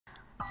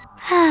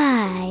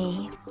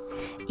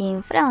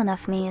In front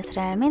of me is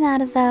REALME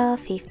Narzo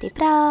 50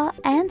 Pro,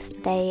 and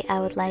today I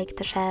would like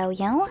to show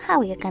you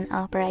how you can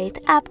operate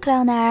App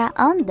Cloner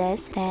on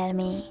this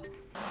REALME.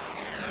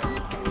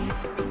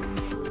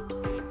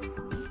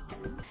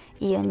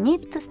 You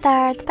need to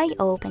start by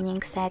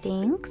opening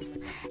Settings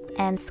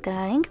and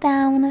scrolling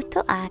down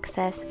to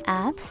access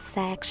Apps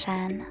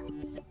section.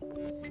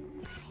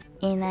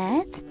 In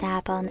it,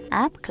 tap on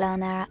App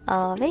Cloner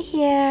over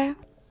here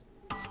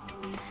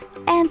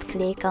and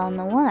click on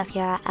one of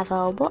your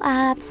available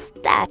apps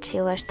that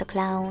you wish to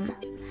clone.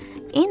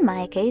 In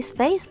my case,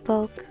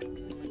 Facebook.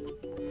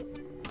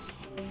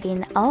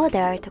 In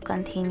order to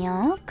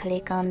continue,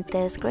 click on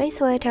this gray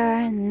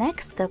sweater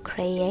next to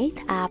Create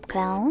App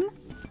Clone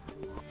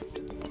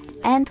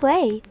and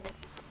wait.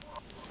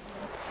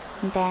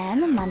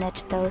 Then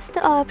manage those two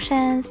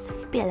options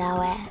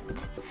below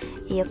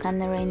it. You can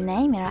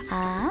rename your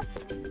app.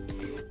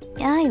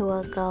 I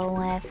will go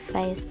with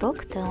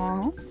Facebook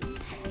too,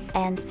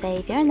 and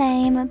save your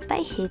name by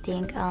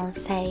hitting on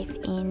Save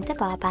in the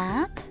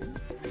pop-up,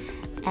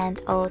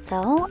 and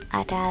also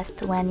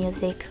adjust when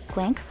using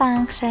quick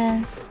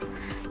functions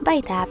by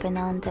tapping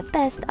on the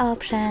best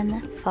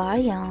option for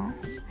you.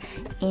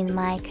 In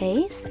my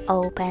case,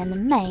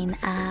 open Main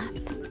app.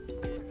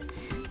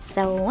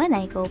 So when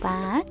I go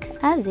back,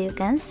 as you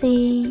can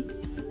see,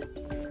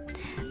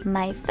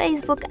 my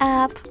Facebook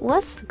app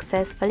was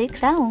successfully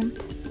cloned.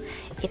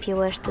 If you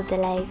wish to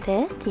delete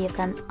it, you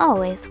can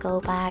always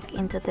go back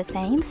into the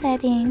same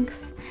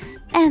settings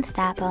and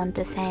tap on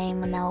the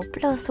same now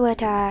blue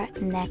sweater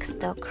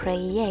next to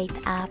Create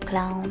App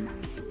Clone.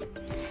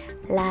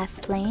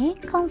 Lastly,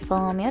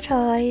 confirm your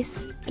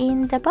choice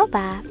in the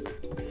pop-up.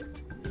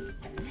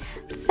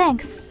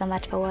 Thanks so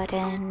much for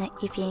watching.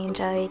 If you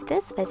enjoyed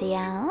this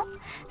video,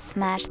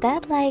 smash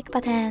that like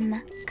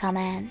button,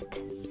 comment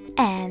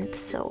and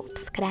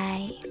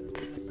subscribe.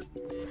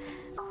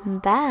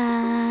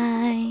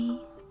 Bye!